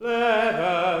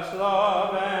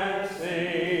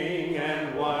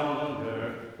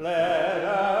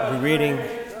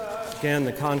Again,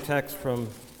 the context from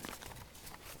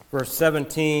verse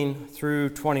 17 through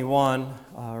 21.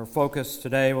 Our focus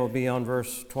today will be on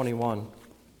verse 21.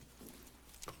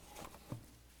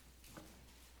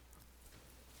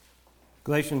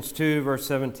 Galatians 2, verse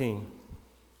 17.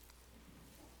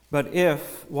 But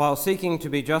if, while seeking to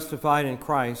be justified in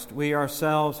Christ, we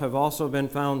ourselves have also been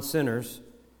found sinners,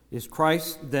 is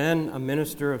Christ then a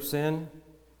minister of sin?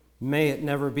 May it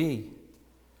never be.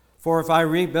 For if I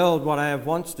rebuild what I have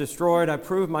once destroyed, I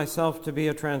prove myself to be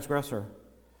a transgressor.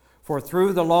 For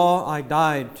through the law I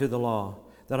died to the law,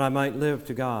 that I might live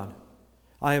to God.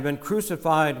 I have been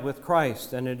crucified with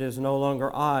Christ, and it is no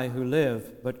longer I who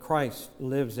live, but Christ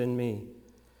lives in me.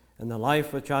 And the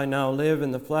life which I now live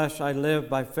in the flesh, I live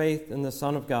by faith in the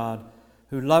Son of God,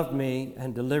 who loved me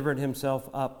and delivered himself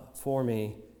up for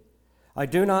me. I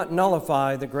do not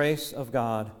nullify the grace of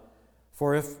God,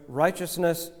 for if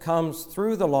righteousness comes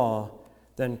through the law,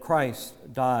 then Christ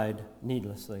died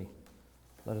needlessly.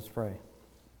 Let us pray.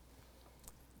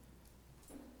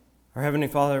 Our Heavenly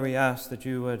Father, we ask that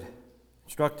you would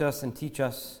instruct us and teach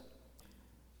us,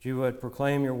 that you would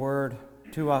proclaim your word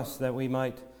to us, that we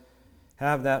might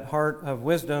have that heart of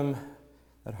wisdom,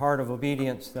 that heart of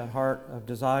obedience, that heart of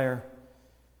desire,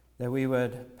 that we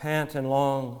would pant and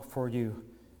long for you,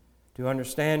 to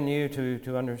understand you, to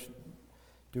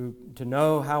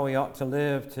know how we ought to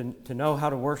live, to know how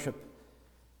to worship,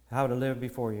 how to live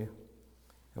before you.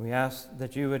 And we ask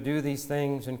that you would do these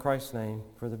things in Christ's name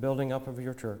for the building up of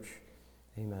your church.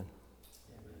 Amen.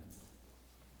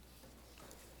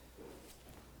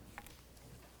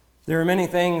 There are many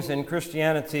things in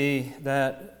Christianity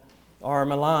that are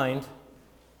maligned,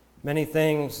 many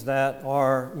things that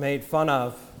are made fun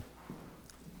of,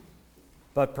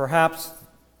 but perhaps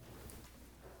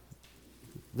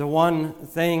the one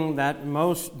thing that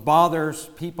most bothers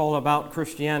people about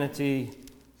Christianity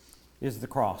is the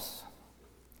cross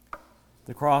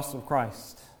of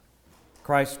Christ,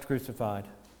 Christ crucified.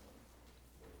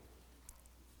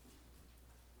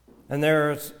 And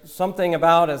there's something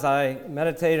about, as I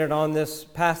meditated on this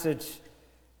passage,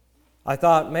 I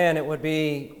thought, man, it would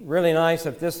be really nice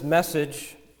if this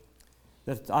message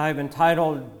that I've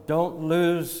entitled, Don't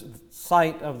Lose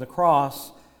Sight of the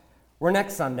Cross, were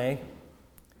next Sunday,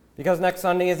 because next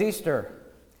Sunday is Easter.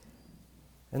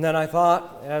 And then I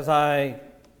thought, as I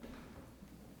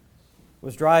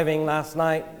was driving last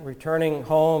night, returning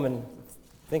home and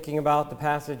thinking about the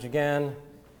passage again,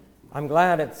 I'm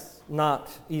glad it's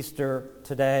not Easter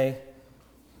today,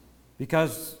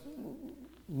 because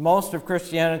most of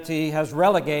Christianity has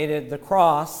relegated the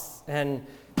cross, and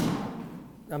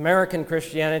American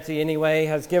Christianity anyway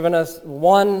has given us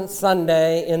one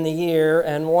Sunday in the year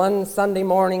and one Sunday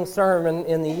morning sermon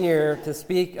in the year to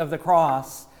speak of the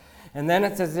cross, and then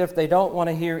it's as if they don't want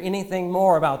to hear anything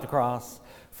more about the cross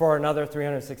for another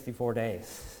 364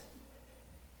 days.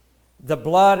 The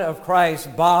blood of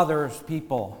Christ bothers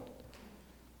people.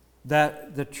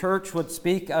 That the church would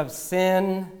speak of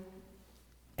sin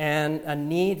and a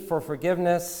need for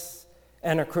forgiveness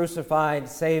and a crucified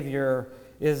Savior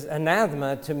is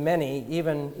anathema to many,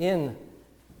 even in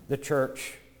the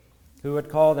church, who would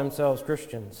call themselves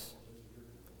Christians.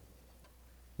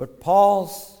 But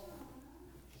Paul's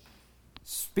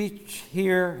speech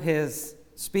here, his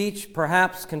speech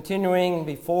perhaps continuing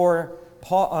before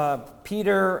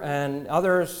Peter and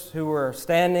others who were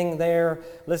standing there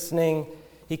listening,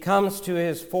 he comes to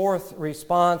his fourth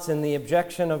response in the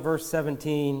objection of verse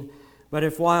 17. But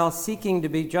if while seeking to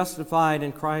be justified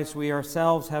in Christ, we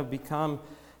ourselves have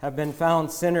been found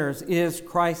sinners, is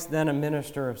Christ then a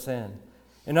minister of sin?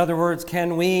 In other words,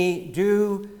 can we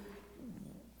do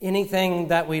anything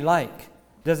that we like?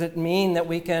 Does it mean that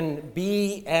we can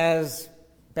be as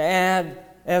bad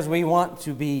as we want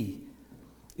to be?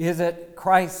 Is it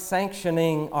Christ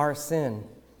sanctioning our sin?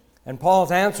 And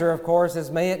Paul's answer, of course,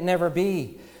 is may it never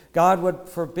be. God would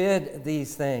forbid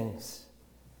these things.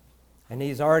 And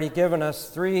he's already given us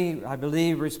three, I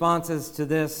believe, responses to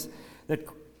this, that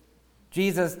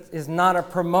Jesus is not a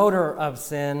promoter of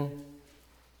sin.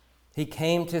 He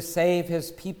came to save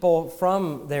his people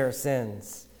from their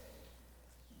sins.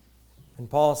 And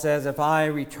Paul says, if I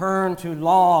return to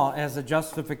law as a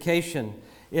justification,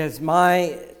 is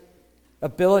my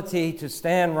ability to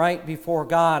stand right before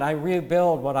God, I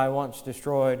rebuild what I once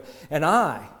destroyed. And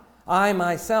I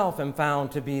myself am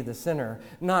found to be the sinner,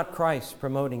 not Christ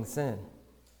promoting sin.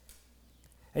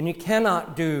 And you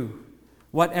cannot do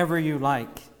whatever you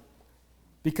like,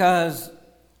 because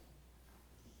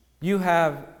you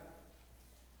have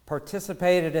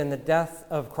participated in the death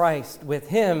of Christ with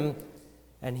him,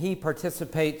 and he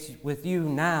participates with you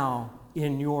now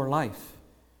in your life.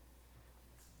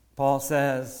 Paul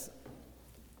says,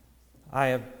 I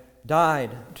have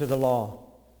died to the law,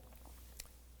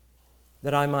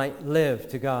 that I might live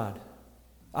to God.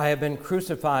 I have been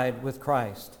crucified with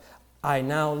Christ. I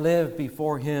now live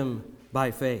before him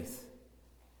by faith.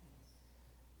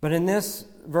 But in this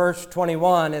verse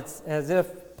 21, it's as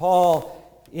if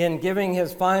Paul, in giving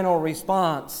his final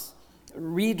response,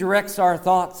 redirects our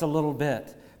thoughts a little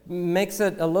bit, makes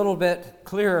it a little bit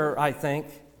clearer, I think.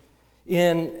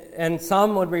 And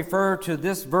some would refer to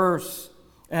this verse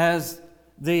as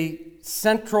the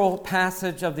central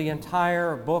passage of the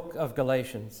entire book of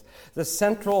Galatians. The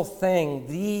central thing,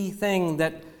 the thing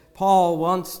that Paul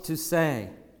wants to say,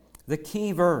 the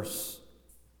key verse.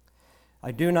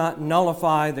 I do not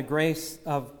nullify the grace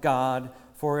of God,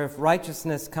 for if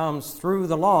righteousness comes through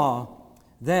the law,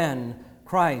 then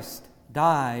Christ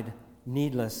died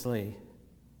needlessly.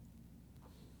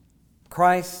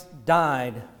 Christ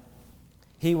died.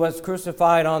 He was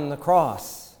crucified on the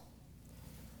cross.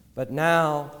 But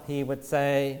now, he would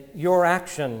say, your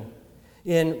action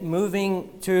in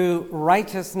moving to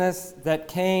righteousness that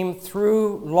came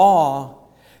through law,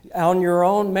 on your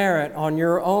own merit, on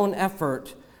your own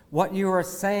effort, what you are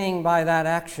saying by that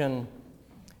action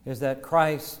is that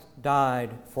Christ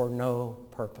died for no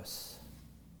purpose.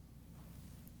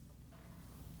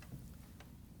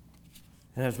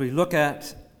 And as we look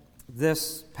at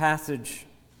this passage,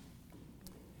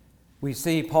 we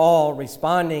see Paul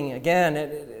responding again.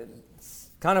 It's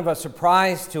kind of a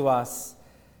surprise to us,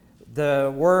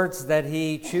 the words that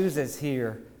he chooses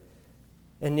here.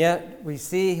 And yet we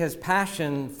see his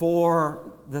passion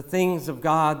for the things of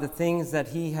God, the things that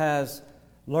he has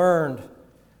learned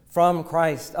from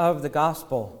Christ of the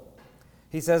gospel.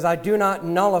 He says, I do not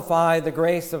nullify the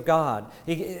grace of God.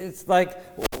 It's like,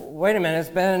 wait a minute, it's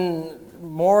been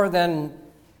more than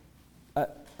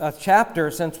a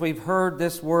chapter since we've heard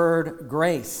this word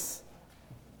grace.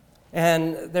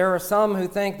 And there are some who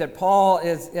think that Paul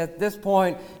is, at this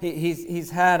point, he's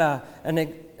had a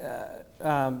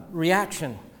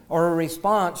reaction or a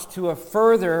response to a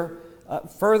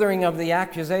furthering of the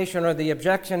accusation or the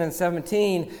objection in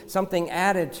 17, something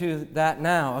added to that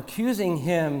now, accusing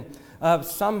him of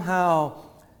somehow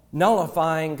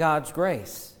nullifying God's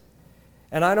grace.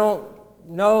 And I don't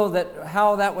know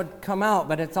how that would come out,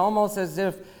 but it's almost as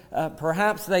if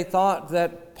perhaps they thought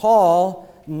that Paul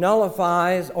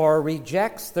nullifies or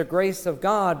rejects the grace of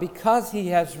God because he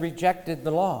has rejected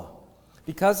the law.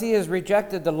 Because he has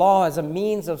rejected the law as a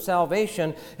means of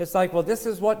salvation, it's like, well, this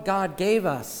is what God gave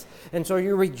us. And so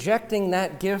you're rejecting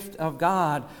that gift of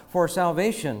God for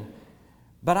salvation.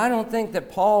 But I don't think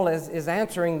that Paul is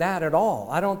answering that at all.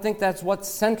 I don't think that's what's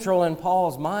central in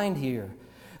Paul's mind here.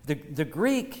 The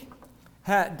Greek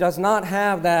does not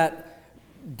have that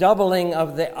doubling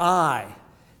of the I.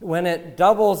 When it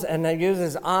doubles and it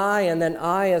uses I and then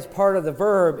I as part of the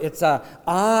verb, it's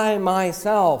I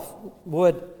myself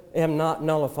am not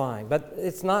nullifying. But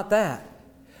it's not that.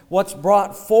 What's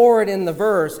brought forward in the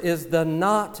verse is the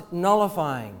not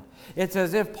nullifying. It's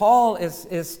as if Paul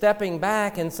is stepping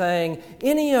back and saying,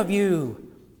 any of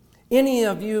you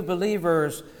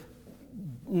believers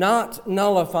not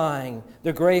nullifying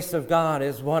the grace of God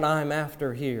is what I'm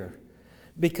after here.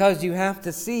 Because you have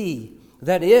to see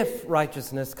that if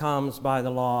righteousness comes by the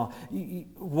law,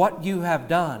 what you have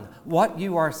done, what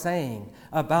you are saying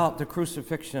about the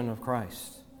crucifixion of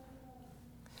Christ.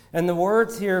 And the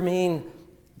words here mean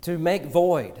to make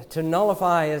void. To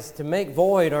nullify is to make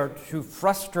void or to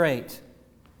frustrate.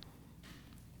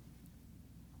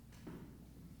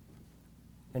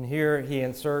 And here he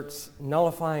inserts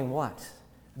nullifying what?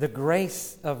 The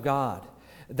grace of God,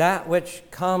 that which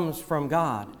comes from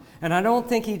God. And I don't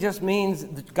think he just means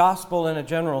the gospel in a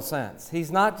general sense.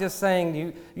 He's not just saying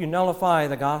you nullify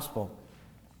the gospel.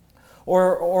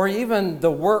 Or even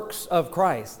the works of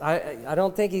Christ. I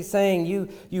don't think he's saying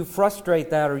you frustrate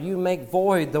that or you make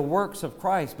void the works of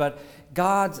Christ, but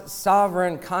God's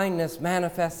sovereign kindness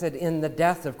manifested in the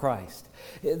death of Christ.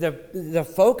 The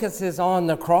focus is on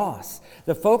the cross.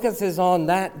 The focus is on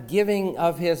that giving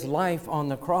of his life on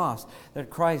the cross that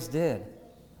Christ did.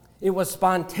 It was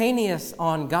spontaneous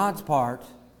on God's part,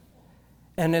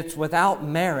 and it's without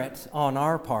merit on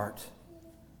our part.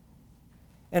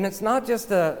 And it's not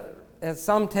just as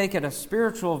some take it, a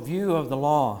spiritual view of the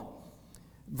law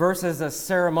versus a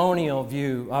ceremonial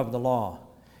view of the law.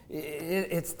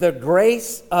 It's the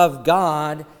grace of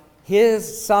God,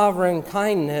 his sovereign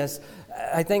kindness,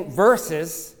 I think,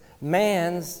 versus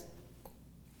man's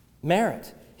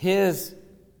merit, his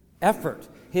effort,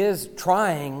 his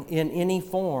trying in any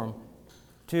form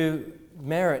to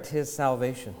merit his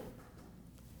salvation.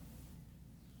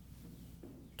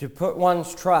 To put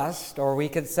one's trust, or we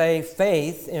could say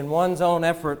faith, in one's own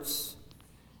efforts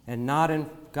and not in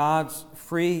God's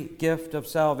free gift of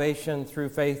salvation through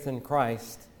faith in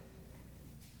Christ,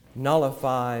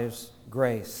 nullifies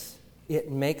grace. It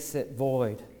makes it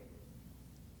void.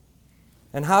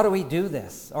 And how do we do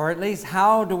this? Or at least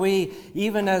how do we,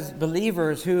 even as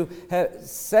believers who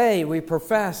say we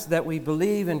profess that we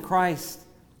believe in Christ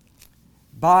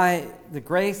by the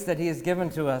grace that He has given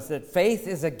to us, that faith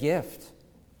is a gift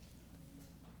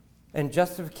and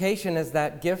justification is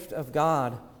that gift of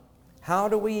God, how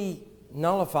do we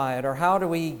nullify it, or how do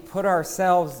we put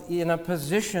ourselves in a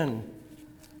position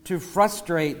to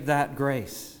frustrate that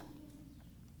grace?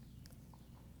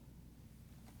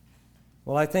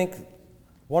 Well, I think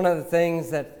one of the things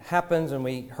that happens, and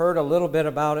we heard a little bit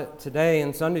about it today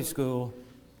in Sunday school,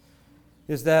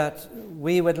 is that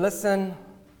we would listen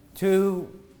to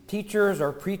teachers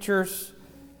or preachers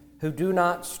who do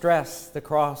not stress the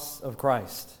cross of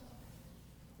Christ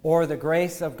or the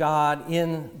grace of God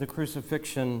in the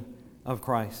crucifixion of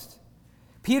Christ.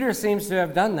 Peter seems to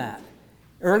have done that.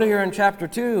 Earlier in chapter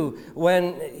 2,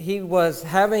 when he was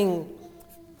having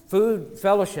food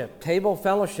fellowship, table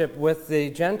fellowship with the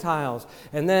Gentiles,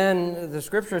 and then the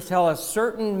scriptures tell us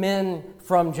certain men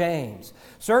from James,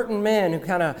 certain men who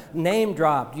kind of name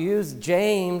dropped, used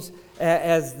James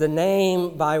as the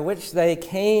name by which they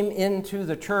came into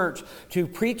the church to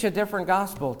preach a different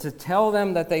gospel, to tell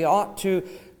them that they ought to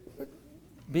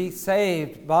be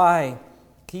saved by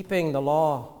keeping the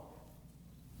law.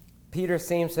 Peter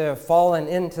seems to have fallen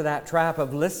into that trap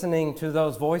of listening to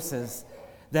those voices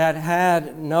that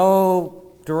had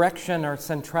no direction or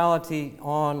centrality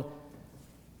on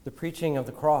the preaching of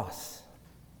the cross.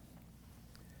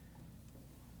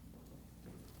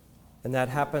 And that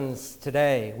happens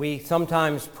today. We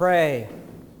sometimes pray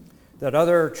that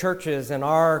other churches in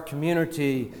our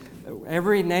community,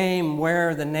 every name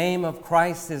where the name of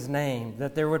Christ is named,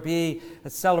 that there would be a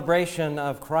celebration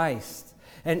of Christ.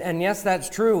 And yes, that's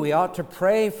true. We ought to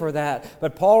pray for that.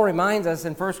 But Paul reminds us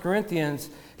in 1 Corinthians,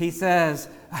 he says,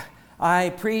 I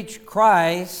preach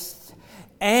Christ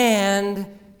and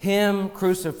Him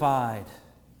crucified.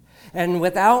 And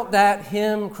without that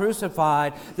Him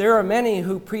crucified, there are many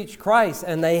who preach Christ,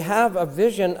 and they have a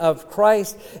vision of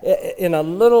Christ in a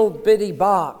little bitty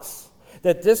box,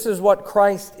 that this is what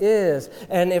Christ is.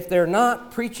 And if they're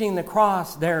not preaching the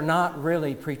cross, they're not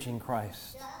really preaching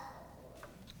Christ.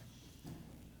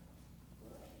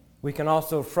 We can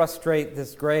also frustrate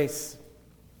this grace,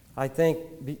 I think,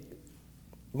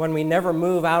 when we never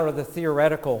move out of the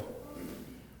theoretical.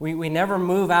 We never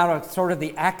move out of sort of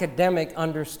the academic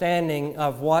understanding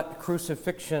of what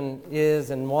crucifixion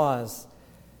is and was.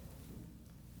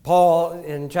 Paul,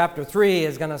 in chapter 3,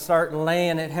 is going to start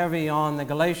laying it heavy on the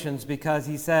Galatians, because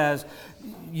he says,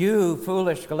 you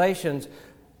foolish Galatians,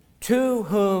 to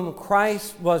whom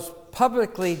Christ was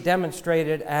publicly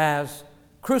demonstrated as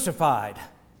crucified.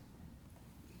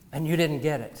 And you didn't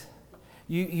get it.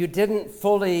 You didn't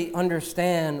fully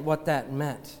understand what that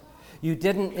meant. You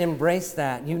didn't embrace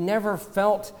that. You never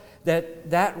felt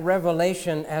that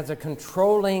revelation as a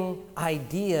controlling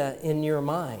idea in your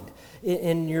mind,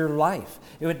 in your life.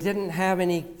 It didn't have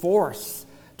any force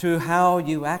to how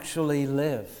you actually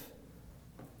live.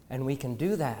 And we can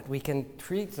do that. We can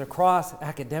treat the cross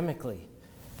academically.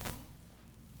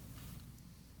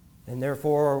 And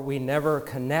therefore, we never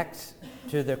connect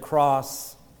to the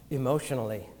cross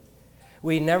emotionally.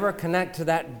 We never connect to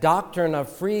that doctrine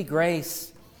of free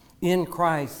grace in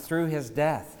Christ through His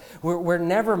death. We're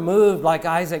never moved like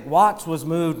Isaac Watts was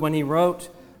moved when he wrote,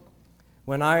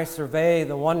 when I survey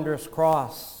the wondrous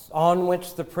cross on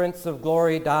which the Prince of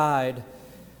Glory died,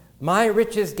 my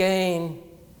riches gain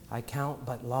I count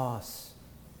but loss,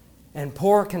 and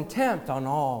pour contempt on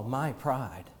all my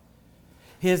pride.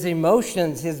 His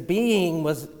emotions, his being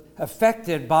was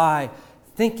affected by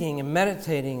thinking and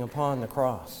meditating upon the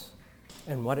cross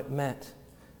and what it meant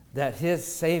that his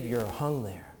Savior hung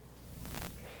there.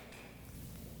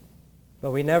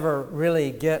 But we never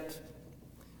really get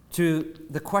to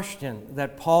the question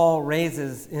that Paul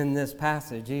raises in this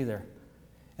passage either.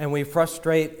 And we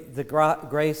frustrate the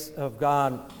grace of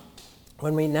God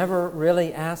when we never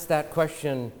really ask that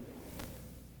question,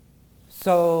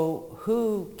 so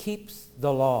who keeps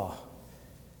the law?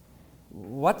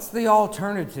 What's the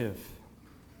alternative?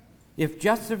 If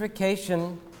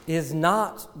justification is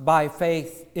not by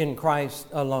faith in Christ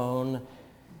alone,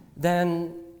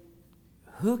 then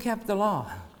who kept the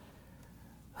law?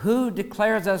 Who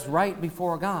declares us right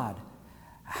before God?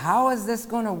 How is this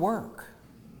going to work?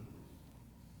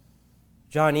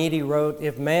 John Eadie wrote,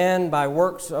 if man by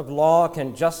works of law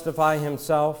can justify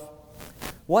himself,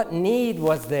 what need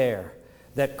was there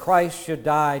that Christ should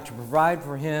die to provide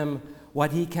for him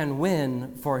what he can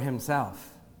win for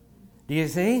himself. Do you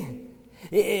see?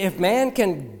 If man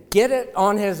can get it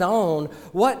on his own,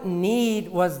 what need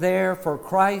was there for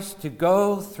Christ to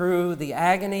go through the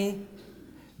agony,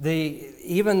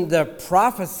 even the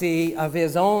prophecy of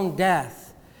his own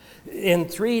death? In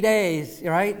 3 days,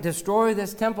 right? Destroy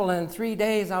this temple, and in 3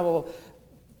 days I will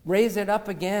raise it up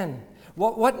again.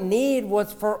 What need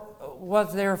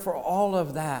was there for all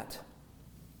of that?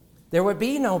 There would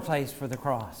be no place for the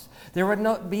cross. There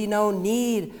would be no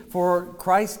need for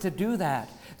Christ to do that.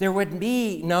 There would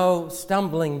be no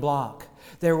stumbling block.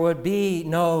 There would be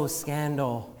no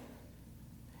scandal.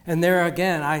 And there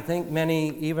again, I think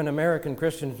many, even American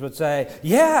Christians, would say,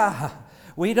 yeah,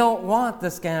 we don't want the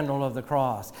scandal of the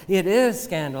cross. It is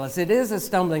scandalous. It is a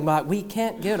stumbling block. We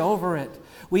can't get over it.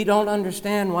 We don't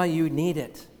understand why you need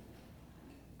it.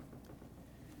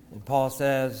 And Paul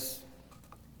says,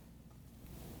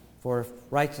 for if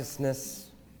righteousness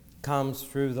comes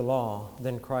through the law,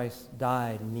 then Christ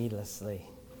died needlessly.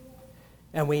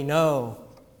 And we know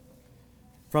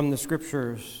from the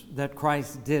Scriptures that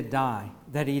Christ did die,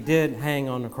 that he did hang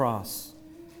on the cross.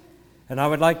 And I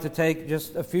would like to take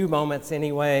just a few moments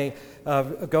anyway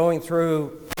of going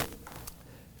through,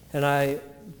 and I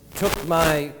took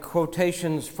my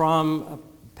quotations from a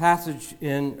passage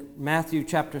in Matthew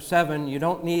chapter 7. You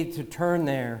don't need to turn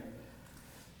there.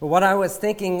 But what I was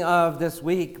thinking of this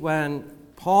week when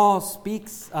Paul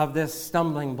speaks of this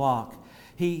stumbling block,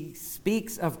 he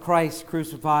speaks of Christ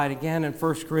crucified again in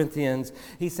 1 Corinthians.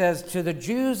 He says, to the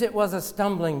Jews it was a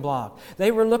stumbling block.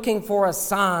 They were looking for a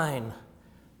sign.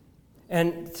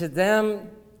 And to them,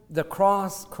 the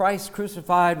cross, Christ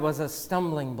crucified, was a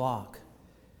stumbling block.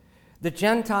 The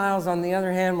Gentiles, on the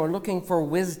other hand, were looking for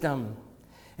wisdom.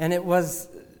 And it was,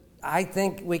 I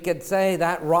think we could say,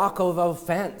 that rock of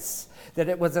offense, that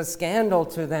it was a scandal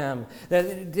to them, that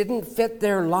it didn't fit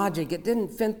their logic, it didn't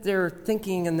fit their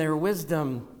thinking and their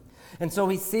wisdom. And so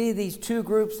we see these two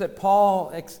groups that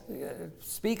Paul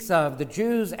speaks of, the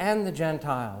Jews and the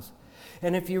Gentiles.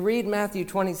 And if you read Matthew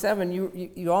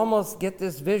 27, you almost get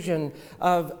this vision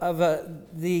of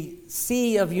the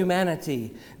sea of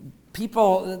humanity.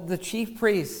 People, the chief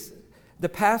priests, the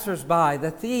passersby,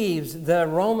 the thieves, the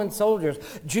Roman soldiers,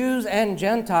 Jews and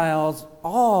Gentiles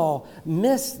all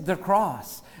missed the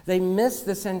cross. They missed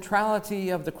the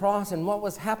centrality of the cross and what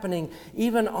was happening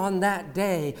even on that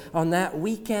day, on that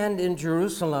weekend in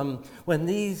Jerusalem when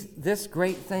this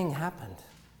great thing happened.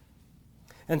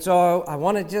 And so I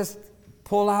want to just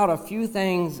pull out a few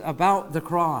things about the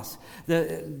cross,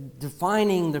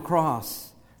 defining the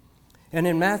cross. And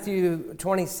in Matthew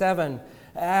 27,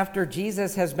 after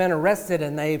Jesus has been arrested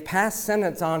and they pass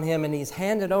sentence on him and he's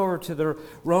handed over to the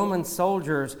Roman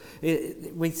soldiers,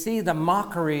 we see the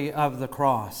mockery of the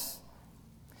cross.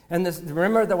 And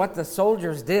remember what the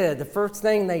soldiers did. The first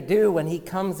thing they do when he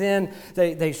comes in,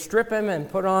 they strip him and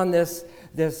put on this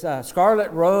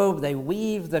scarlet robe. They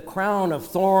weave the crown of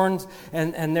thorns.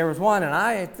 And there was one, and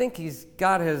I think he's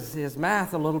got his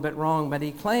math a little bit wrong, but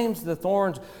he claims the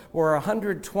thorns were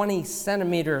 120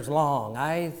 centimeters long.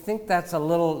 I think that's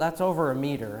over a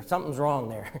meter. Something's wrong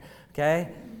there,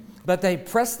 okay? But they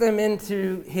pressed them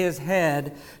into his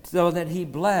head so that he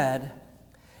bled.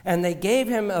 And they gave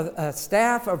him a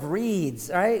staff of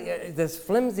reeds, right? This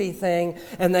flimsy thing.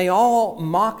 And they all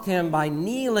mocked him by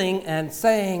kneeling and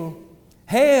saying,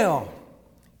 "Hail,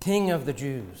 King of the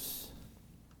Jews."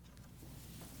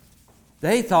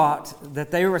 They thought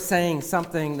that they were saying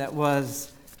something that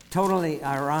was totally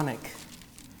ironic.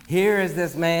 Here is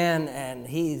this man, and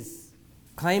he's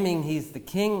claiming he's the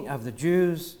King of the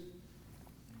Jews,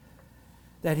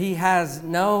 that he has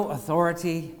no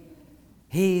authority.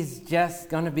 He's just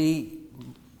going to be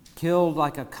killed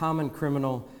like a common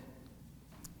criminal.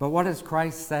 But what does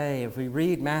Christ say? If we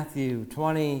read Matthew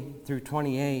 20 through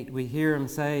 28, we hear him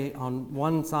say on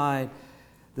one side,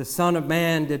 "The Son of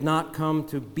Man did not come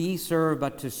to be served,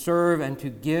 but to serve and to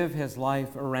give his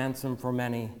life a ransom for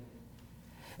many."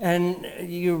 And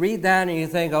you read that and you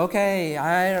think, okay,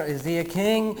 is he a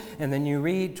king? And then you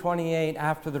read 28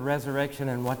 after the resurrection,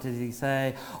 and what does he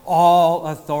say? "All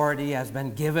authority has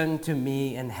been given to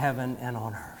me in heaven and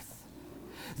on earth."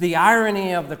 The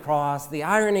irony of the cross, the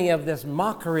irony of this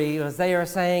mockery was they are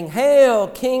saying, "Hail,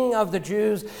 King of the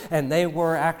Jews," and they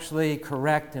were actually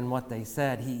correct in what they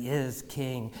said. He is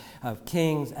King of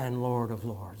kings and Lord of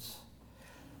lords.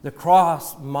 The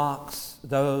cross mocks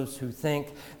those who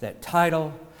think that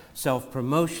title,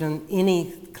 self-promotion,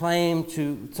 any claim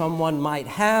to someone might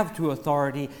have to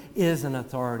authority is an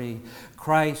authority.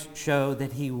 Christ showed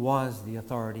that he was the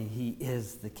authority. He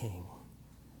is the King.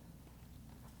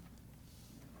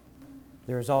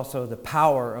 There is also the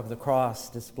power of the cross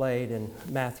displayed in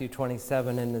Matthew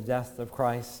 27 in the death of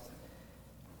Christ.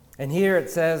 And here it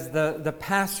says the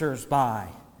passers-by.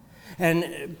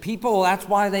 And people, that's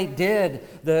why they did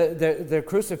the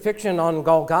crucifixion on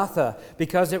Golgotha,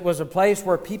 because it was a place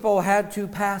where people had to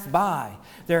pass by.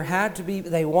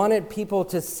 They wanted people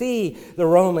to see the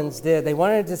Romans did. They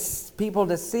wanted people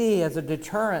to see as a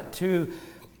deterrent to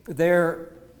their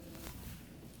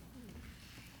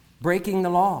breaking the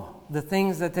law, the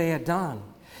things that they had done.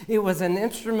 It was an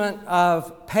instrument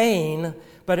of pain,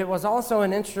 but it was also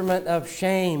an instrument of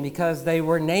shame because they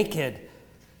were naked.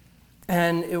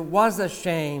 And it was a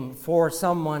shame for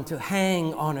someone to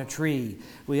hang on a tree.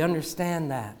 We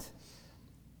understand that.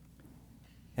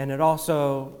 And it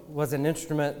also was an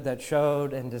instrument that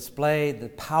showed and displayed the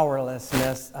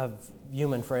powerlessness of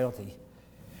human frailty.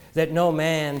 That no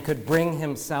man could bring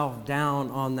himself down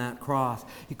on that cross.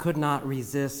 He could not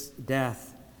resist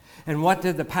death. And what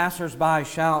did the passers-by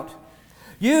shout?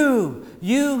 You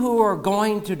who are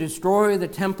going to destroy the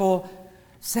temple,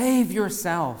 save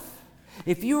yourself.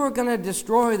 If you are going to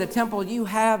destroy the temple, you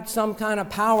have some kind of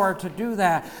power to do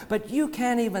that, but you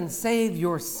can't even save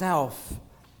yourself.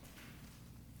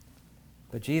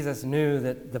 But Jesus knew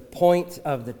that the point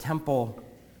of the temple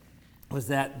was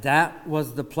that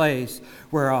was the place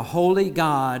where a holy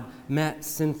God met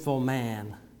sinful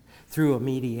man through a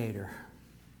mediator.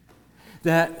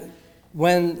 That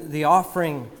when the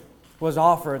offering was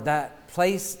offered, that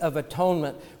place of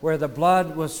atonement where the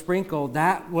blood was sprinkled,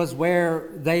 that was where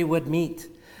they would meet.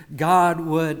 God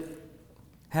would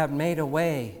have made a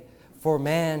way for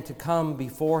man to come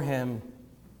before him.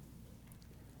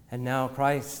 And now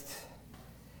Christ,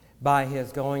 by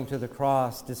his going to the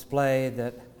cross, displayed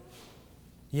that,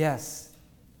 yes,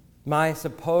 my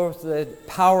supposed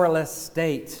powerless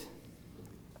state,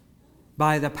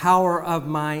 by the power of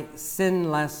my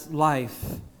sinless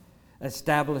life,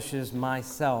 establishes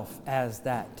myself as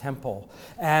that temple,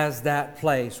 as that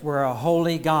place where a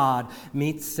holy God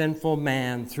meets sinful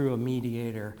man through a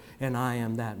mediator, and I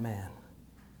am that man.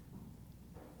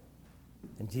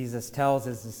 And Jesus tells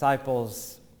his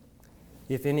disciples,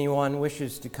 if anyone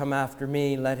wishes to come after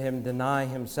me, let him deny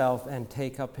himself and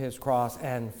take up his cross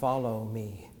and follow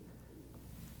me.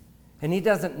 And he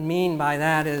doesn't mean by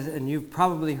that, and you've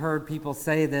probably heard people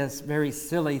say this, very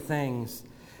silly things,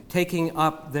 taking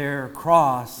up their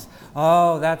cross.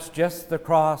 Oh, that's just the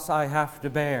cross I have to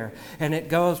bear. And it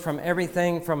goes from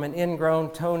everything from an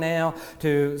ingrown toenail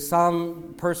to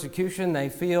some persecution they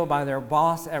feel by their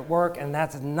boss at work, and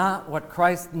that's not what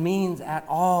Christ means at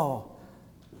all.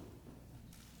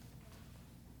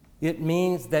 It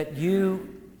means that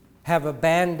you have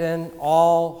abandoned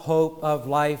all hope of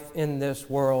life in this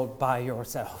world by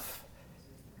yourself.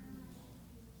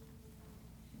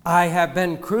 I have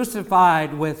been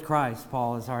crucified with Christ,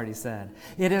 Paul has already said.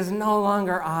 It is no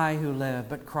longer I who live,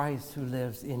 but Christ who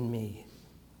lives in me.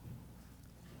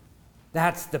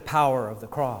 That's the power of the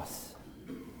cross,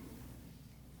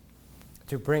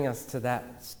 to bring us to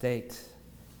that state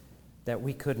that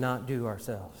we could not do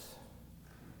ourselves.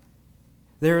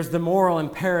 There is the moral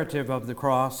imperative of the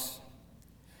cross.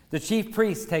 The chief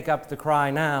priests take up the cry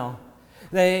now.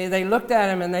 They looked at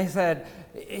him and they said,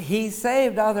 he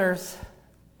saved others,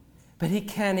 but he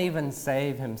can't even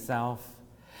save himself.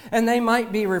 And they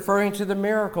might be referring to the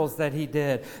miracles that he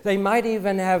did. They might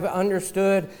even have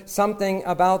understood something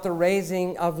about the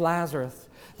raising of Lazarus.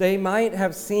 They might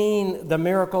have seen the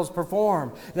miracles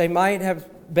performed. They might have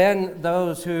been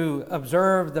those who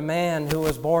observed the man who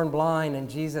was born blind and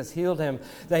Jesus healed him.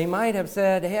 They might have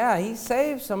said, yeah, he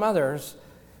saved some others,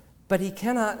 but he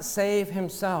cannot save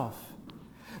himself.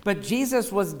 But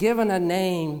Jesus was given a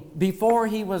name before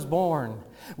he was born.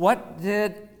 What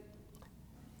did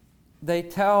the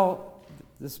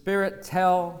Spirit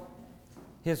tell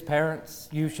his parents?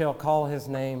 You shall call his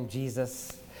name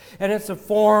Jesus. And it's a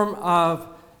form of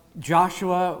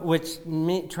Joshua, which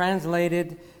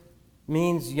translated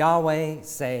means Yahweh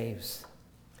saves.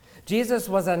 Jesus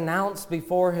was announced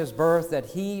before his birth that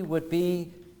he would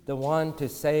be the one to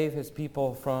save his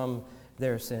people from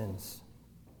their sins.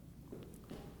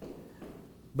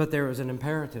 But there is an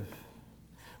imperative.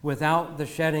 Without the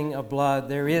shedding of blood,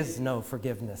 there is no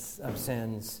forgiveness of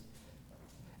sins.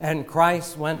 And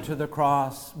Christ went to the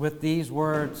cross with these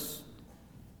words,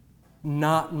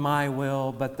 not my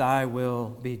will, but thy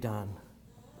will be done.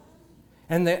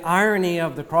 And the irony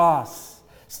of the cross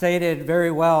stated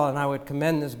very well, and I would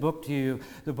commend this book to you.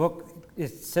 The book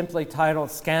is simply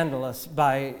titled Scandalous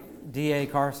by D.A.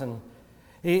 Carson.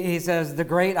 He says the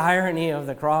great irony of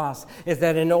the cross is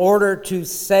that in order to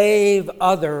save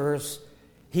others,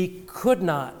 he could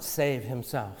not save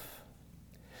himself.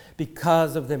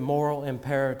 because of the moral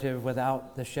imperative: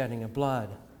 without the shedding of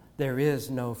blood, there is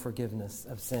no forgiveness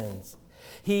of sins.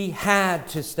 He had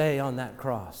to stay on that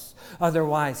cross.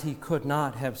 Otherwise, he could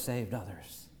not have saved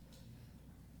others.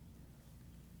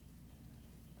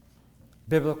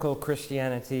 Biblical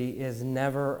Christianity is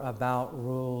never about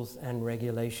rules and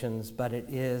regulations, but it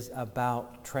is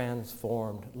about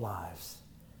transformed lives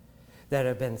that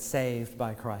have been saved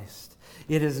by Christ.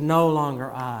 It is no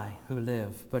longer I who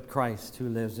live, but Christ who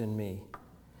lives in me.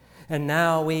 And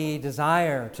now we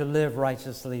desire to live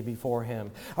righteously before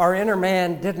Him. Our inner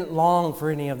man didn't long for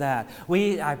any of that.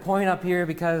 I point up here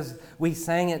because we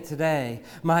sang it today.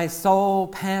 My soul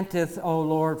panteth, O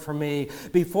Lord, for me.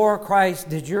 Before Christ,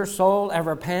 did your soul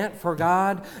ever pant for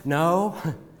God? No,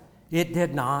 it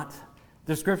did not.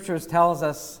 The Scriptures tells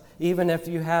us, even if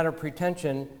you had a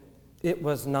pretension, it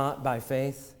was not by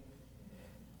faith.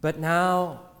 But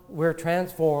now we're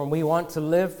transformed. We want to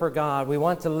live for God. We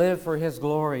want to live for His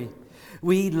glory.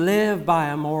 We live by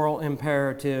a moral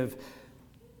imperative.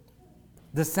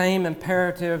 The same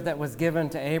imperative that was given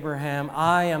to Abraham: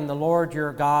 I am the Lord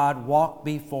your God, walk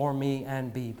before me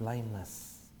and be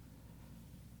blameless.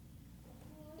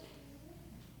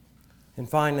 And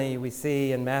finally, we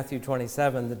see in Matthew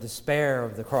 27 the despair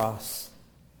of the cross.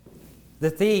 The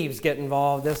thieves get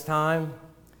involved this time.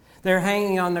 They're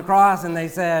hanging on the cross and they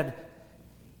said,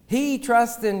 he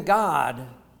trusts in God,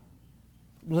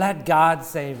 let God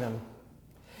save him.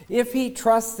 If he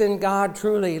trusts in God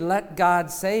truly, let God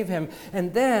save him.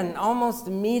 And then almost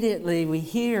immediately we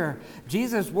hear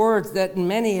Jesus' words that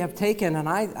many have taken, and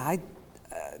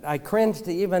I cringe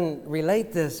to even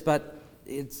relate this, but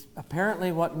it's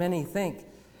apparently what many think.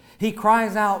 He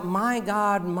cries out, my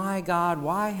God,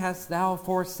 why hast thou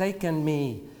forsaken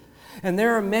me? And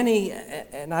there are many,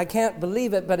 and I can't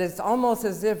believe it, but it's almost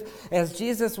as if as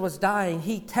Jesus was dying,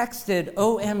 he texted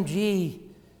OMG,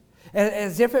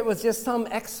 as if it was just some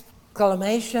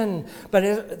exclamation,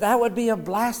 but that would be a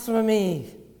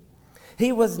blasphemy.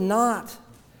 He was not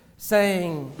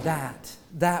saying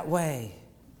that way.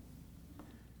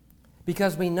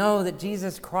 Because we know that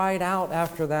Jesus cried out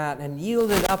after that and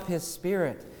yielded up his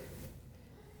spirit.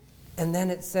 And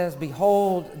then it says,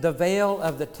 behold, the veil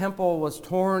of the temple was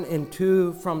torn in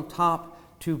two from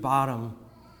top to bottom.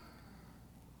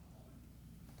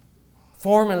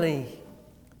 Formerly,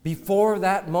 before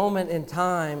that moment in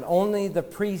time, only the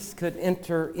priest could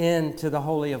enter into the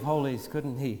Holy of Holies,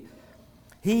 couldn't he?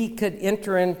 He could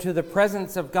enter into the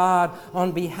presence of God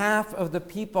on behalf of the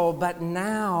people, but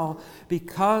now,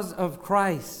 because of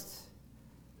Christ,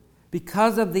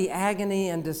 because of the agony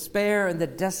and despair and the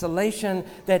desolation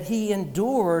that he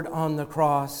endured on the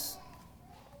cross,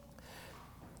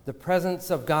 the presence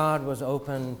of God was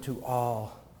open to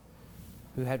all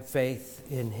who had faith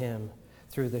in him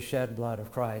through the shed blood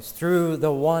of Christ, through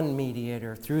the one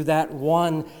mediator, through that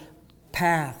one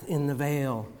path in the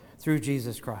veil, through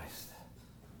Jesus Christ.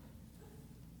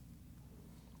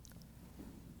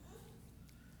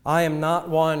 I am not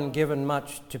one given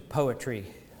much to poetry.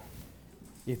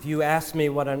 If you asked me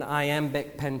what an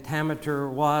iambic pentameter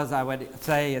was, I would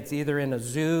say it's either in a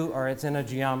zoo or it's in a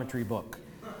geometry book.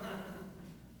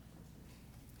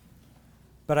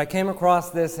 But I came across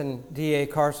this in D.A.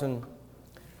 Carson,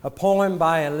 a poem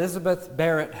by Elizabeth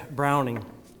Barrett Browning.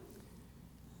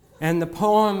 And the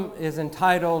poem is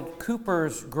entitled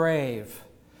Cooper's Grave.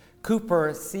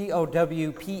 Cooper,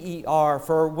 C-O-W-P-E-R,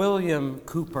 for William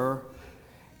Cooper.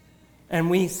 And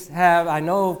I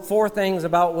know 4 things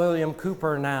about William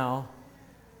Cooper now.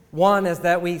 One is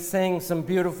that we sing some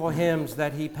beautiful hymns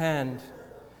that he penned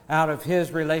out of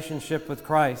his relationship with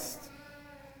Christ.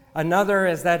 Another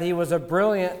is that he was a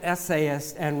brilliant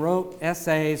essayist and wrote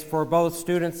essays for both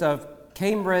students of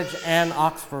Cambridge and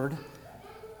Oxford.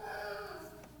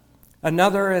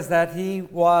 Another is that he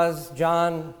was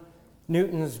John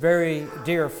Newton's very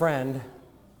dear friend.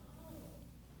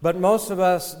 But most of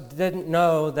us didn't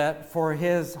know that for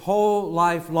his whole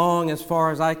life long, as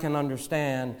far as I can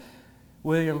understand,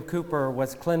 William Cooper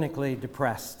was clinically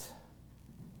depressed.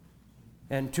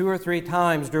 And 2 or 3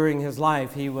 times during his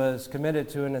life, he was committed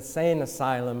to an insane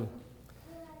asylum.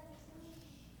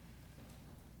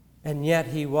 And yet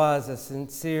he was a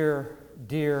sincere,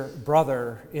 dear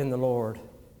brother in the Lord.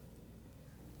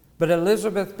 But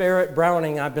Elizabeth Barrett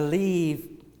Browning, I believe,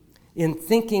 in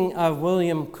thinking of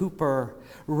William Cooper,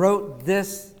 wrote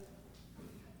this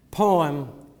poem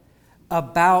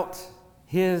about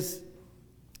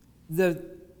the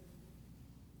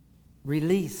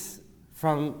release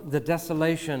from the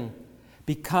desolation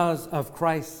because of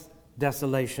Christ's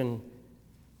desolation.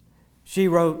 She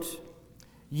wrote,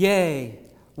 yea,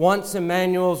 once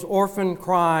Emmanuel's orphan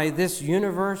cry this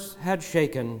universe had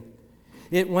shaken,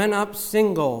 It went up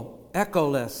single,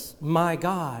 echoless, my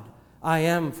God, I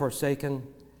am forsaken.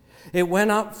 It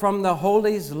went up from the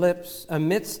Holy's lips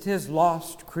amidst his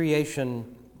lost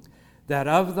creation, that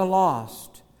of the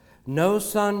lost no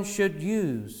son should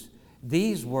use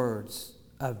these words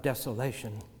of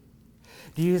desolation.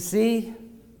 Do you see?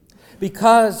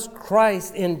 Because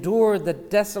Christ endured the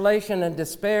desolation and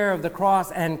despair of the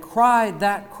cross and cried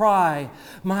that cry,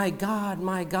 my God,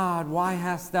 why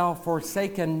hast thou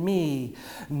forsaken me?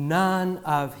 None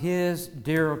of his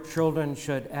dear children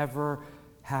should ever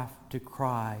have to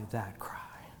cry that cry.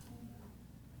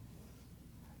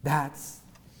 That's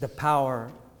the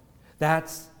power.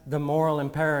 That's the moral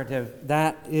imperative.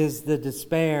 That is the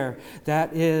despair.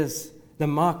 That is the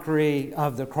mockery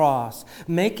of the cross.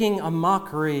 Making a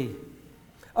mockery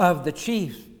of the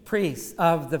chief priests,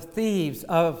 of the thieves,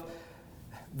 of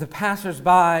the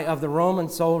passers-by, of the Roman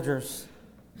soldiers.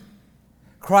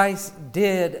 Christ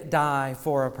did die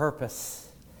for a purpose.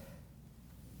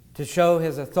 To show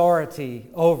his authority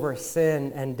over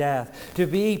sin and death, to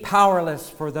be power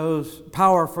for those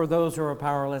who are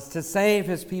powerless, to save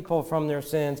his people from their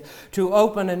sins, to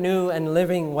open a new and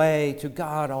living way to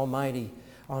God Almighty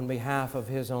on behalf of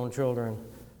his own children.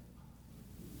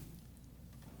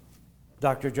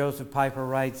 Dr. Joseph Piper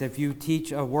writes, if you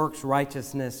teach a works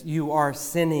righteousness, you are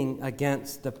sinning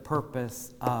against the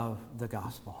purpose of the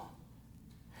gospel.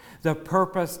 The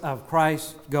purpose of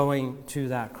Christ going to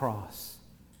that cross.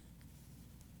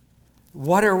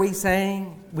 What are we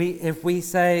saying? If we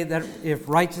say that if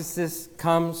righteousness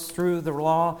comes through the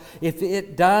law, if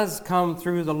it does come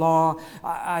through the law,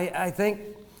 I think,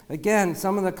 again,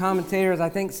 some of the commentators, I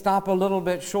think, stop a little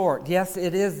bit short. Yes,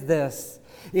 it is this.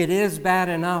 It is bad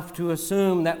enough to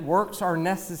assume that works are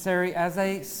necessary as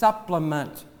a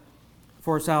supplement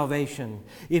for salvation.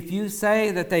 If you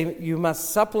say that you must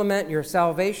supplement your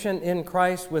salvation in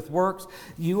Christ with works,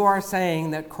 you are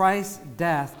saying that Christ's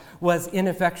death was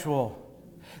ineffectual,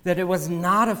 that it was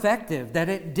not effective, that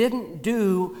it didn't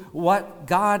do what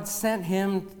God sent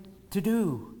him to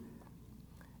do.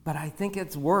 But I think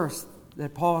it's worse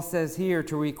that Paul says here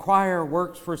to require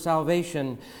works for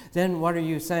salvation. Then what are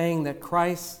you saying? That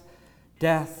Christ's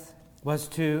death was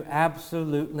to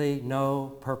absolutely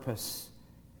no purpose.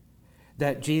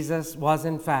 That Jesus was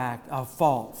in fact a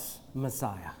false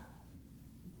Messiah.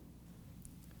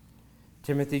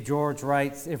 Timothy George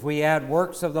writes, if we add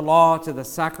works of the law to the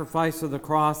sacrifice of the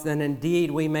cross, then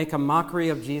indeed we make a mockery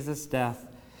of Jesus' death.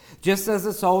 Just as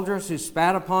the soldiers who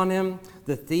spat upon him,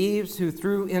 the thieves who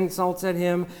threw insults at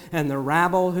him, and the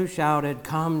rabble who shouted,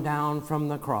 come down from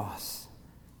the cross.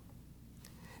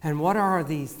 And what are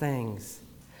these things?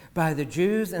 By the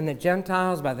Jews and the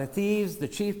Gentiles, by the thieves, the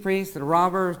chief priests, the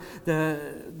robbers,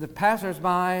 the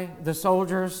passers-by, the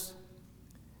soldiers.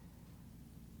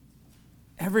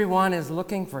 Everyone is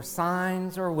looking for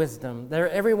signs or wisdom.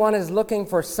 Everyone is looking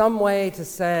for some way to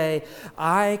say,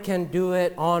 I can do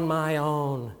it on my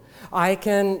own. I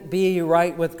can be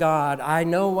right with God. I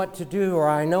know what to do, or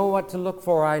I know what to look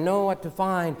for. I know what to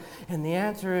find. And the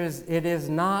answer is, it is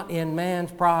not in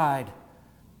man's pride.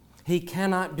 He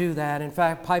cannot do that. In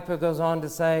fact, Piper goes on to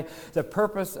say, the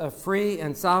purpose of free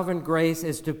and sovereign grace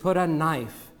is to put a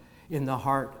knife in the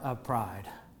heart of pride.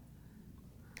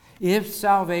 If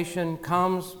salvation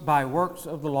comes by works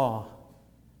of the law,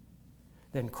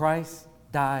 then Christ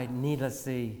died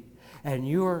needlessly, and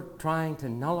you are trying to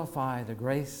nullify the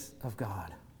grace of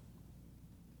God.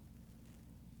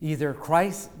 Either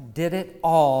Christ did it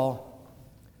all,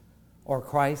 or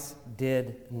Christ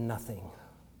did nothing.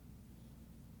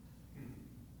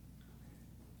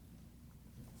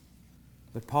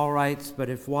 But Paul writes, but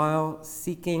if while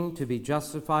seeking to be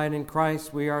justified in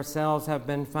Christ, we ourselves have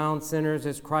been found sinners,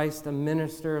 is Christ a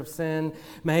minister of sin?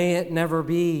 May it never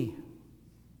be.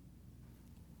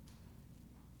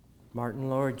 Martin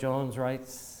Lloyd-Jones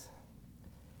writes,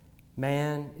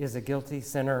 man is a guilty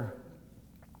sinner.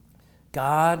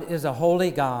 God is a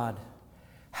holy God.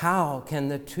 How can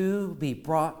the two be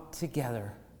brought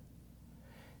together?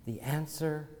 The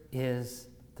answer is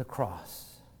the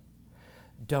cross.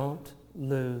 Don't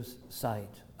lose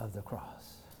sight of the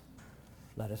cross.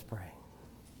 Let us pray.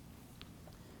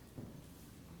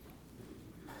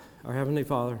 Our Heavenly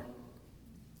Father,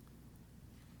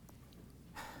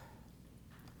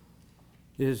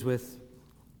 it is with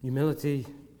humility,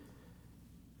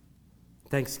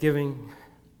 thanksgiving,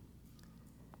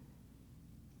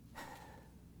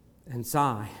 and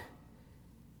sigh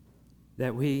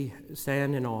that we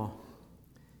stand in awe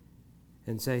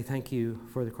and say thank you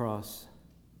for the cross.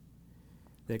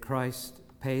 That Christ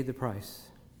paid the price,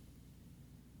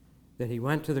 that he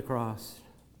went to the cross,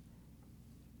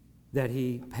 that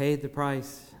he paid the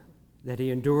price that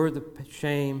he endured the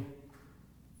shame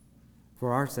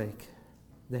for our sake,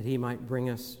 that he might bring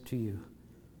us to you.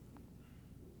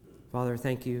 Father,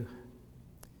 thank you.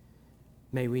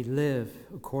 May we live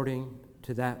according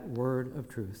to that word of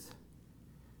truth,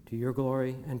 to your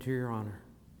glory and to your honor.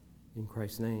 In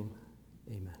Christ's name,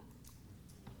 amen.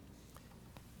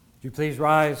 Would you please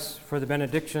rise for the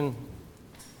benediction?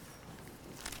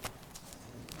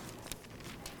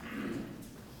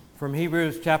 From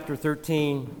Hebrews chapter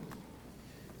 13.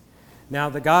 Now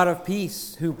the God of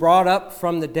peace, who brought up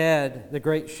from the dead the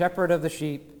great shepherd of the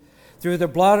sheep, through the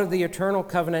blood of the eternal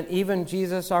covenant, even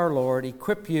Jesus our Lord,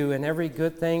 equip you in every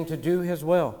good thing to do his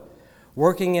will,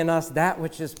 working in us that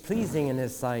which is pleasing in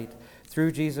his sight,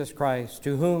 through Jesus Christ,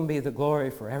 to whom be the glory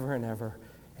forever and ever.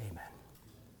 Amen.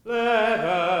 Let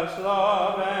us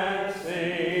love and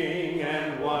sing.